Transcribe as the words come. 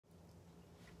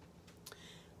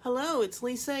Hello, it's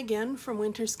Lisa again from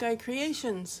Winter Sky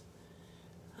Creations.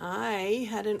 I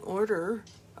had an order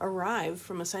arrive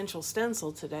from Essential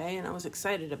Stencil today and I was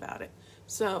excited about it.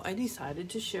 So I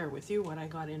decided to share with you what I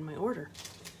got in my order.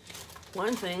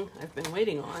 One thing I've been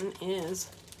waiting on is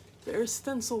their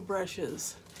stencil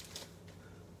brushes.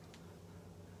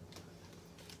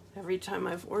 Every time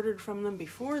I've ordered from them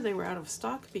before, they were out of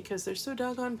stock because they're so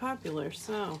doggone popular.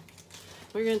 So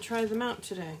we're going to try them out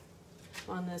today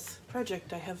on this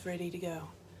project I have ready to go.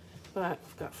 But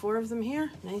I've got 4 of them here,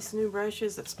 nice new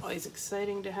brushes. It's always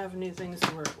exciting to have new things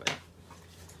to work with.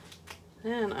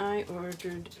 Then I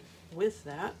ordered with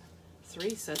that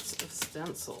 3 sets of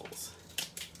stencils.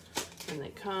 And they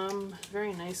come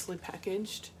very nicely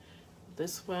packaged.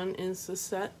 This one is a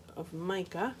set of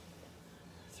mica,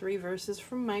 3 verses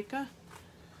from mica,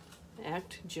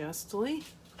 act justly,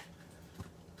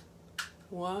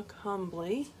 walk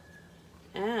humbly,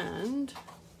 and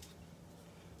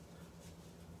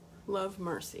love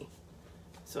mercy.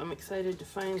 So I'm excited to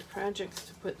find projects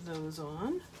to put those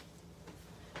on.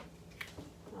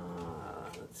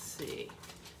 Let's see,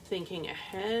 thinking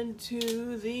ahead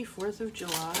to the 4th of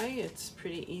July, it's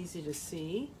pretty easy to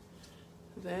see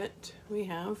that we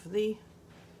have the,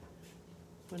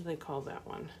 what do they call that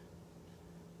one?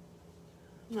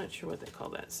 I'm not sure what they call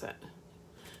that set.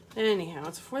 Anyhow,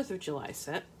 it's a 4th of July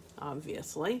set.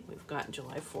 Obviously, we've got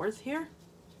July 4th here.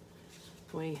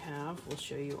 We have, we'll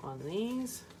show you on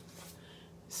these,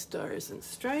 stars and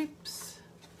stripes.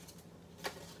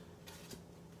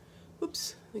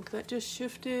 Oops, I think that just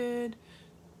shifted.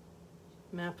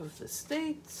 Map of the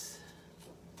states.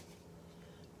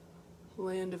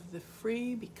 Land of the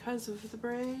free because of the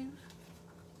brave.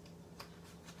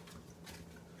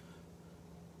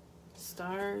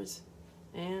 Stars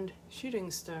and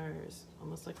shooting stars,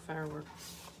 almost like fireworks.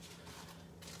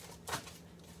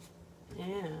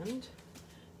 And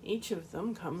each of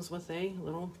them comes with a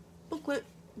little booklet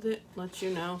that lets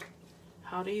you know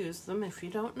how to use them if you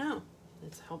don't know.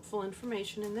 It's helpful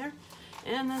information in there.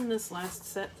 And then this last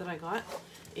set that I got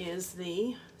is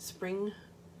the spring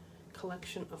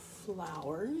collection of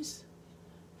flowers.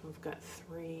 We've got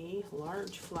 3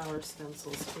 large flower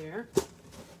stencils here.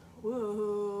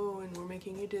 Whoa, and we're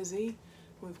making you dizzy.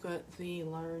 We've got the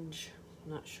large,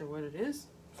 I'm not sure what it is,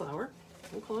 flower.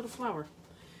 We'll call it a flower.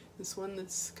 This one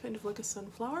that's kind of like a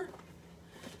sunflower,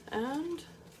 and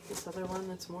this other one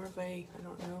that's more of a, I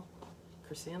don't know,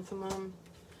 chrysanthemum,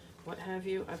 what have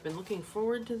you. I've been looking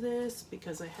forward to this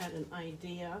because I had an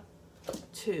idea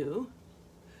to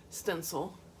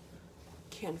stencil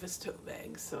canvas tote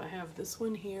bags. So I have this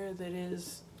one here that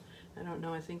is, I don't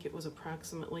know, I think it was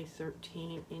approximately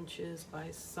 13 inches by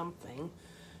something.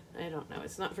 I don't know,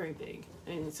 it's not very big,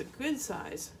 and it's a good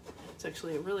size. It's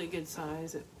actually a really good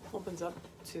size. It opens up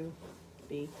to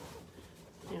be,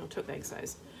 you know, tote bag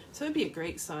size. So it'd be a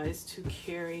great size to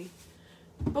carry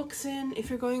books in if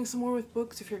you're going somewhere with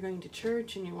books, if you're going to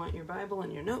church and you want your Bible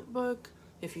and your notebook,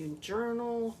 if you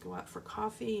journal, go out for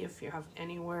coffee, if you have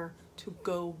anywhere to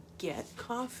go get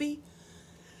coffee.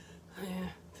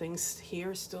 Things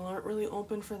here still aren't really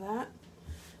open for that,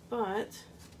 but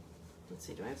let's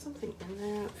see, do I have something in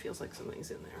there? It feels like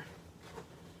something's in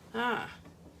there.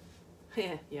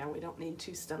 Yeah, we don't need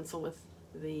to stencil with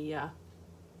the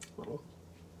little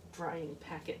drying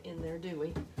packet in there, do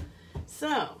we? So,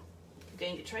 I'm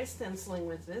going to try stenciling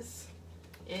with this.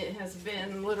 It has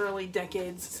been literally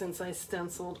decades since I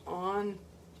stenciled on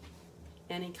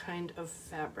any kind of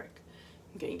fabric.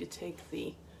 I'm going to take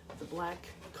the black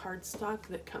cardstock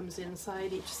that comes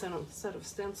inside each set of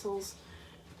stencils.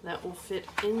 That will fit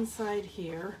inside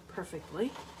here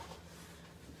perfectly.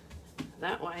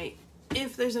 That way,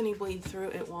 if there's any bleed through,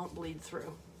 it won't bleed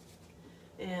through.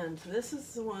 And this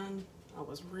is the one I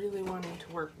was really wanting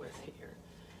to work with here.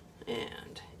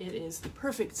 And it is the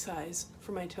perfect size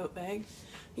for my tote bag.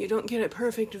 You don't get a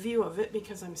perfect view of it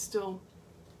because I'm still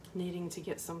needing to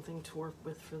get something to work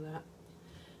with for that.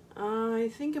 I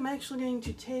think I'm actually going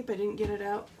to tape. I didn't get it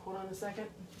out. Hold on a second.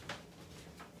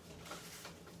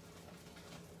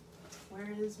 Where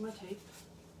is my tape?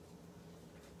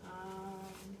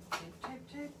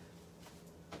 Tape.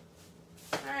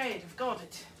 Alright, I've got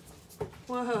it.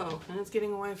 Whoa, and it's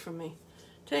getting away from me.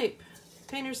 Tape.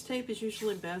 Painter's tape is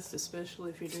usually best, especially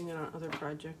if you're doing it on other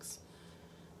projects.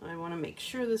 I want to make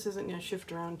sure this isn't going to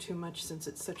shift around too much since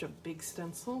it's such a big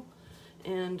stencil.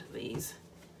 And these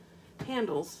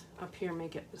handles up here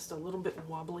make it just a little bit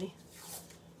wobbly.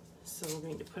 So we're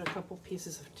going to put a couple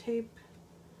pieces of tape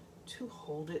to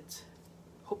hold it,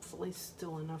 hopefully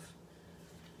still enough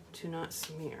to not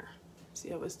smear.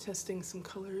 See, I was testing some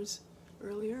colors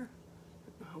earlier. I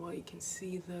don't know how well you can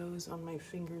see those on my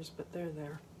fingers, but they're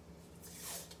there.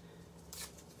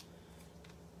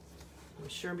 I'm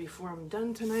sure before I'm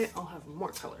done tonight, I'll have more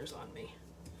colors on me.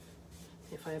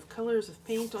 If I have colors of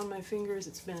paint on my fingers,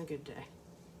 it's been a good day.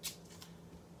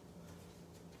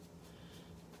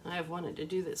 I have wanted to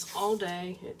do this all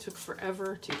day. It took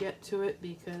forever to get to it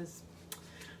because,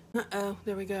 uh-oh,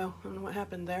 there we go. I don't know what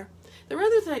happened there. There were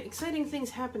other exciting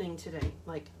things happening today,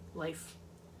 like life.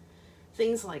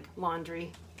 Things like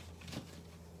laundry,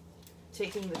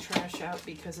 taking the trash out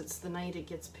because it's the night it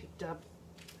gets picked up,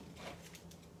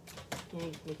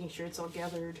 making sure it's all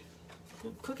gathered,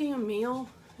 cooking a meal.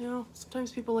 You know,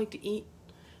 sometimes people like to eat.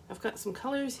 I've got some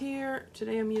colors here.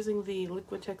 Today I'm using the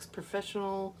Liquitex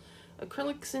Professional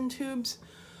acrylics in tubes.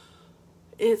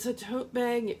 It's a tote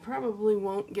bag. It probably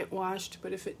won't get washed,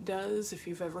 but if it does, if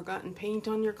you've ever gotten paint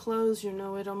on your clothes, you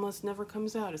know it almost never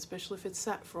comes out, especially if it's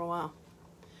sat for a while.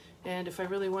 And if I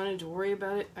really wanted to worry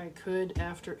about it, I could,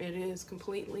 after it is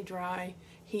completely dry,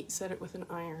 heat set it with an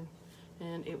iron,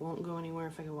 and it won't go anywhere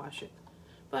if I can wash it.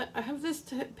 But I have this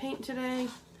paint today,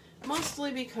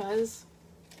 mostly because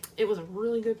it was a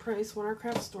really good price when our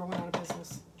craft store went out of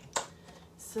business.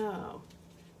 So,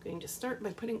 I'm going to start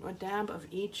by putting a dab of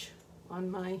each on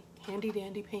my handy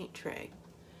dandy paint tray.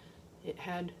 It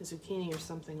had zucchini or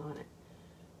something on it.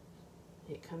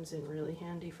 It comes in really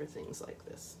handy for things like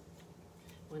this.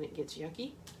 When it gets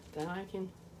yucky, then I can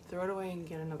throw it away and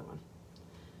get another one.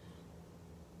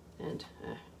 And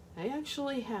I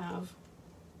actually have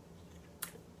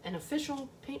an official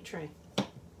paint tray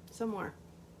somewhere.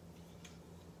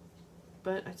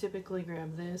 But I typically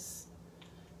grab this,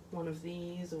 one of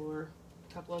these, or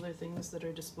a couple other things that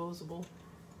are disposable.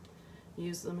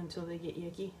 Use them until they get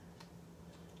yucky.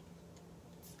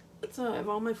 So I have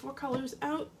all my 4 colors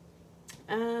out,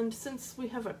 and since we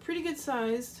have a pretty good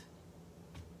sized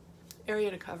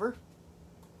area to cover,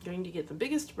 I'm going to get the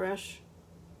biggest brush.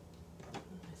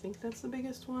 I think that's the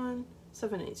biggest one.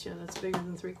 7/8, yeah, that's bigger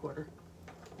than 3/4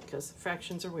 because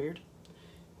fractions are weird.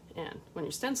 And when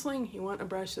you're stenciling, you want a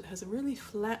brush that has a really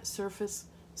flat surface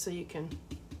so you can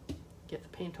get the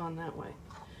paint on that way.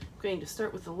 I'm going to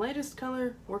start with the lightest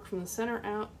color, work from the center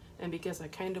out, and because I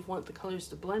kind of want the colors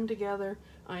to blend together,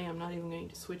 I am not even going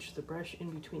to switch the brush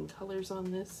in between colors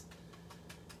on this.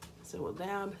 So we'll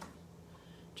dab,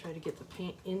 try to get the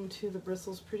paint into the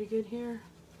bristles pretty good here.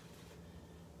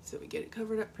 So we get it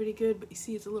covered up pretty good, but you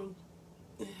see it's a little,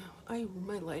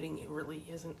 my lighting really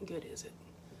isn't good, is it?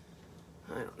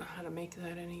 I don't know how to make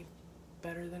that any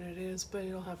better than it is, but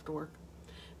it'll have to work.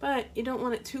 But you don't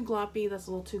want it too gloppy. That's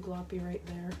a little too gloppy right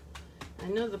there. I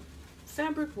know the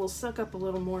fabric will suck up a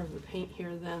little more of the paint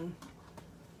here than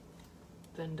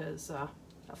does a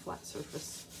flat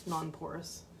surface,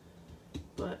 non-porous.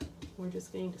 But we're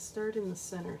just going to start in the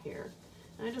center here.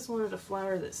 And I just wanted a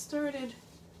flower that started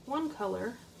one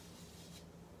color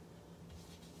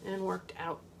and worked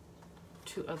out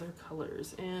to other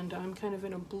colors. And I'm kind of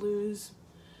in a blues,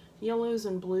 yellows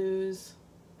and blues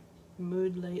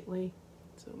mood lately.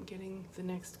 So I'm getting the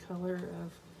next color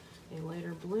of a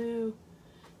lighter blue.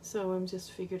 So I'm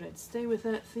just figured I'd stay with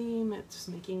that theme. It's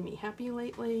making me happy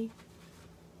lately.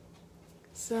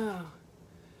 So,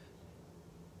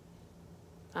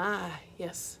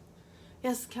 yes.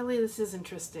 Yes, Kelly, this is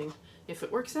interesting. If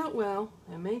it works out well,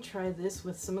 I may try this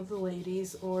with some of the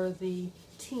ladies or the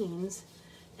teens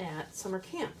at summer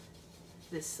camp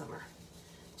this summer,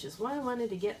 which is why I wanted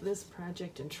to get this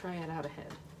project and try it out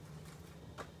ahead.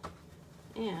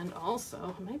 And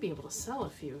also, I might be able to sell a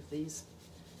few of these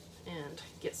and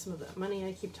get some of that money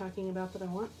I keep talking about that I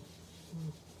want.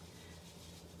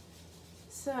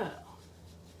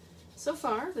 So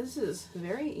far, this is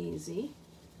very easy.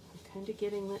 I'm kind of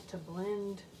getting it to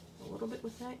blend a little bit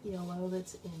with that yellow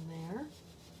that's in there.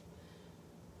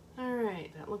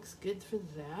 Alright, that looks good for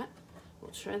that.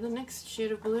 We'll try the next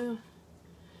shade of blue.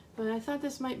 But I thought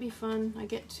this might be fun. I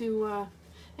get to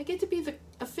be the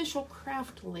official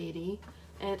craft lady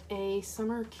at a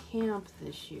summer camp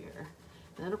this year.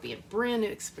 And that'll be a brand new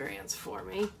experience for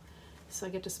me. So I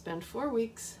get to spend 4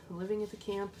 weeks living at the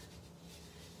camp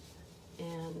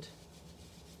and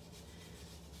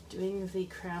doing the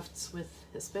crafts with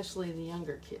especially the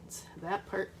younger kids. That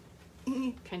part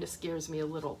kind of scares me a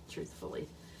little, truthfully,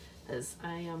 as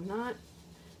I am not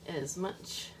as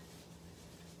much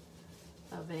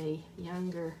of a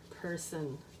younger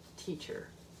person teacher.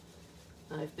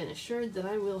 I've been assured that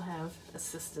I will have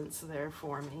assistants there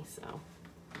for me, so.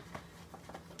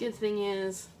 Good thing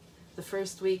is, the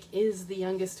first week is the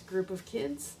youngest group of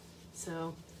kids,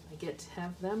 so I get to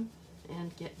have them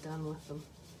and get done with them.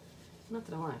 Not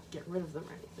that I want to get rid of them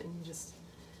or anything, just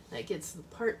that gets the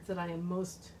part that I am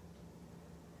most,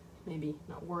 maybe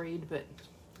not worried, but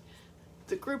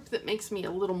the group that makes me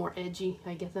a little more edgy,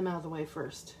 I get them out of the way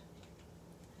first.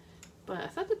 But I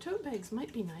thought the tote bags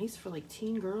might be nice for like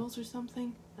teen girls or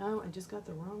something. Oh, I just got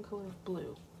the wrong color of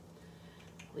blue.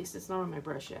 At least it's not on my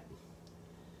brush yet.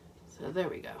 So there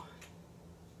we go.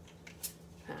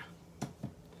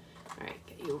 Alright,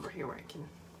 get you over here where I can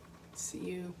see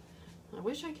you. I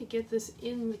wish I could get this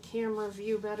in the camera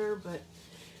view better, but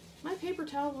my paper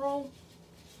towel roll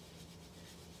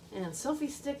and selfie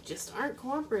stick just aren't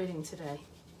cooperating today.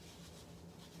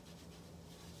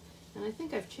 And I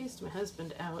think I've chased my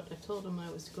husband out. I told him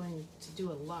I was going to do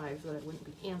a live, that I wouldn't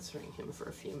be answering him for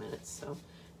a few minutes, so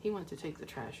he went to take the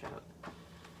trash out.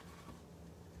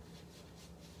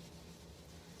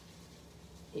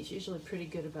 He's usually pretty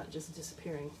good about just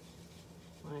disappearing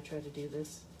when I try to do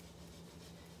this.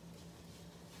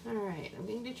 Alright, I'm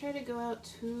going to try to go out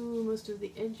to most of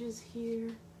the edges here.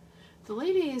 The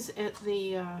ladies at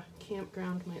the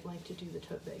campground might like to do the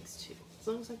tote bags too, as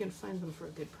long as I can find them for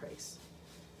a good price.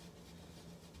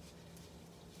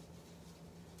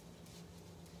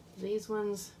 These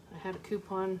ones, I had a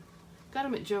coupon, got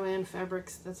them at Joann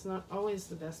Fabrics. That's not always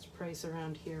the best price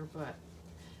around here, but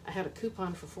I had a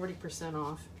coupon for 40%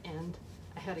 off, and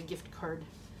I had a gift card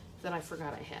that I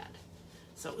forgot I had.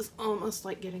 So it was almost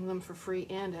like getting them for free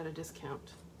and at a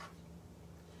discount.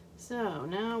 So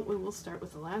now we will start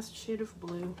with the last shade of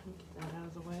blue. Get that out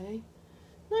of the way.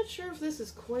 Not sure if this is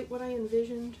quite what I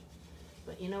envisioned,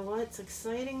 but you know what's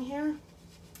exciting here?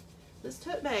 This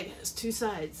tote bag has two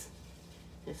sides.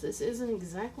 If this isn't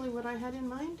exactly what I had in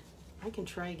mind, I can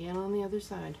try again on the other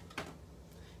side.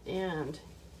 And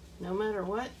no matter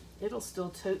what, it'll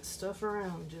still tote stuff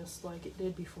around just like it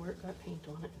did before it got paint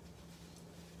on it.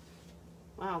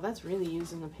 Wow, that's really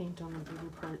using the paint on the blue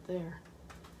part there.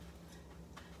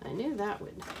 I knew that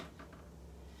would.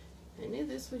 I knew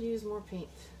this would use more paint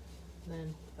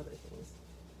than other things,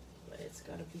 but it's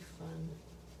gotta be fun.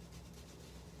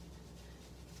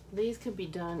 These could be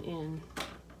done in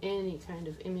any kind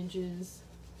of images.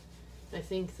 I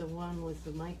think the one with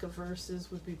the mica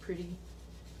verses would be pretty.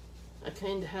 I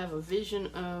kind of have a vision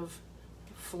of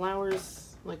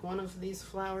flowers, like one of these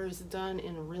flowers done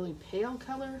in a really pale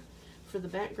color for the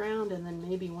background, and then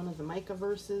maybe one of the mica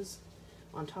verses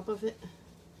on top of it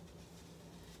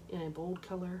in a bold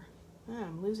color.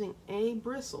 I'm losing a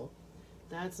bristle.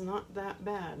 That's not that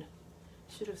bad.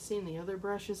 Should have seen the other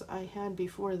brushes I had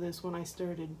before this when I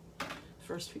started.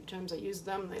 First few times I used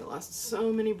them, they lost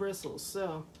so many bristles.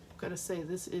 So I've got to say,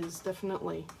 this is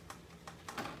definitely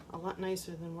a lot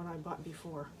nicer than what I bought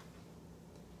before.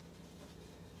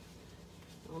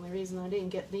 The only reason I didn't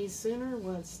get these sooner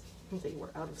was they were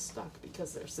out of stock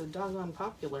because they're so doggone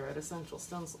popular at Essential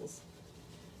Stencils.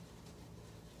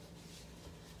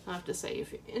 I have to say,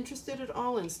 if you're interested at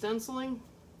all in stenciling,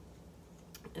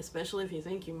 especially if you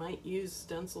think you might use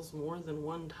stencils more than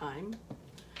one time,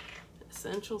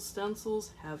 Essential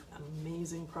Stencils have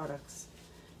amazing products,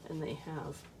 and they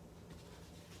have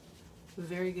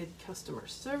very good customer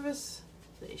service.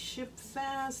 They ship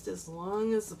fast as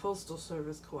long as the Postal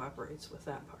Service cooperates with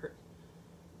that part.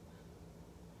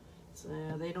 So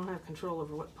they don't have control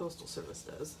over what Postal Service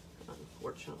does,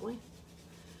 unfortunately.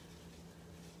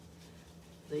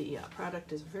 The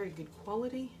product is very good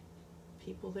quality.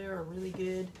 People there are really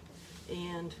good,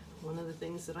 and one of the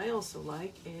things that I also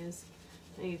like is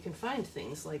you can find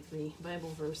things like the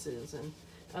Bible verses and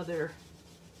other,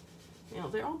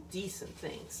 they're all decent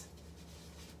things.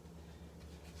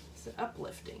 So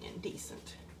uplifting and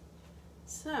decent.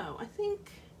 So I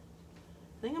think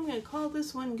I'm going to call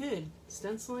this one good.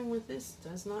 Stenciling with this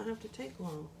does not have to take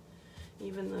long,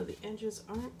 even though the edges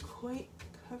aren't quite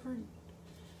covered.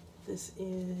 This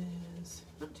is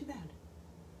not too bad.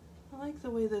 I like the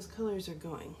way those colors are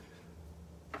going.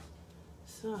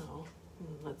 So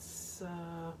let's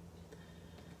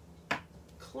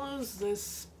close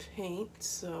this paint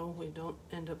so we don't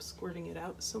end up squirting it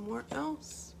out somewhere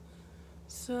else.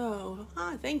 So,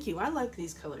 thank you. I like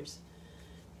these colors.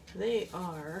 They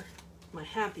are my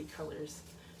happy colors.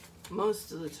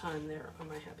 Most of the time they're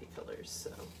my happy colors.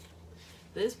 So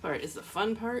this part is the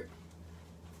fun part.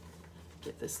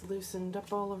 Get this loosened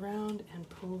up all around and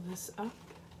pull this up.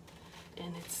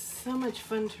 And it's so much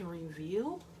fun to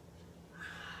reveal.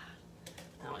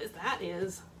 Now, as that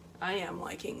is, I am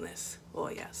liking this. Oh,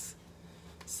 yes.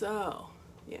 So,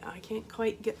 yeah, I can't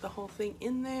quite get the whole thing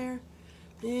in there.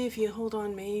 If you hold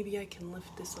on, maybe I can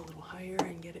lift this a little higher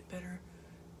and get it better.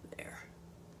 There.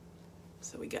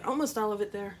 So we got almost all of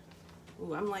it there.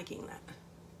 Ooh, I'm liking that.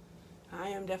 I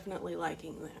am definitely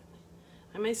liking that.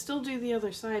 I may still do the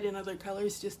other side in other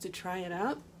colors just to try it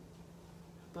out,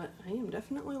 but I am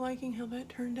definitely liking how that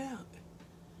turned out.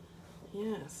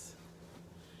 Yes.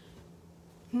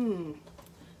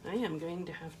 I am going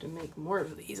to have to make more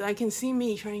of these. I can see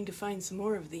me trying to find some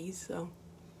more of these, so,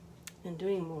 and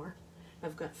doing more.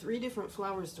 I've got 3 different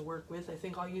flowers to work with. I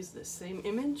think I'll use this same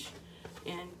image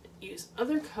and use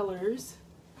other colors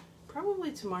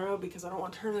probably tomorrow, because I don't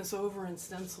want to turn this over and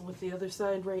stencil with the other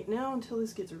side right now until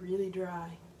this gets really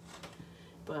dry.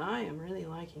 But I am really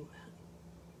liking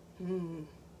that.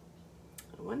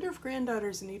 I wonder if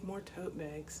granddaughters need more tote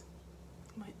bags.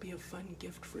 Might be a fun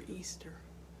gift for Easter.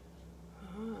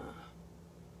 Ah,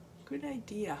 good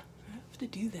idea. I have to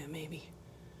do that maybe.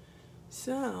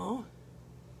 So,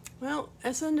 well,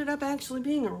 this ended up actually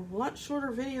being a lot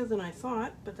shorter video than I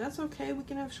thought, but that's okay. We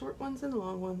can have short ones and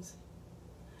long ones.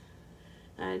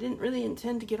 I didn't really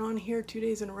intend to get on here 2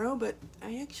 days in a row, but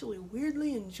I actually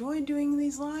weirdly enjoy doing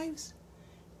these lives.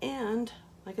 And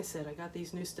like I said, I got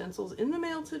these new stencils in the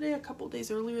mail today, a couple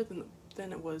days earlier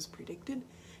than it was predicted,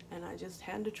 and I just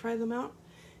had to try them out,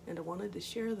 and I wanted to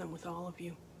share them with all of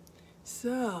you.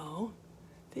 So,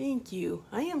 thank you.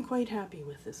 I am quite happy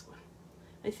with this one.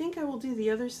 I think I will do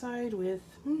the other side with,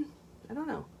 I don't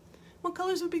know. What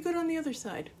colors would be good on the other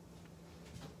side?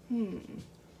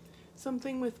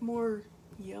 Something with more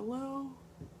yellow?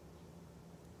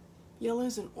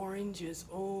 Yellows and oranges.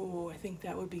 Oh, I think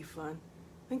that would be fun.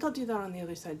 I think I'll do that on the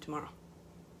other side tomorrow.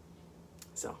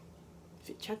 So, if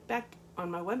you check back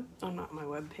on my not my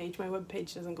web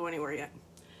page doesn't go anywhere yet.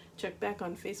 Check back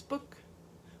on Facebook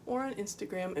or on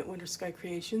Instagram at Winter Sky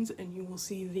Creations, and you will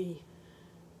see the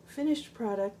finished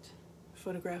product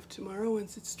photographed tomorrow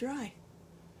once it's dry.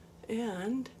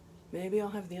 And maybe I'll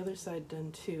have the other side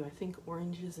done too. I think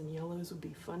oranges and yellows would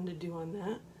be fun to do on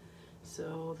that.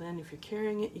 So then if you're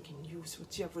carrying it, you can use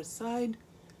whichever side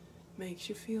makes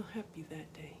you feel happy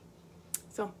that day.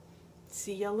 So,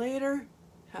 see ya later.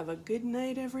 Have a good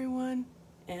night, everyone.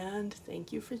 And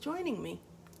thank you for joining me.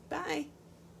 Bye.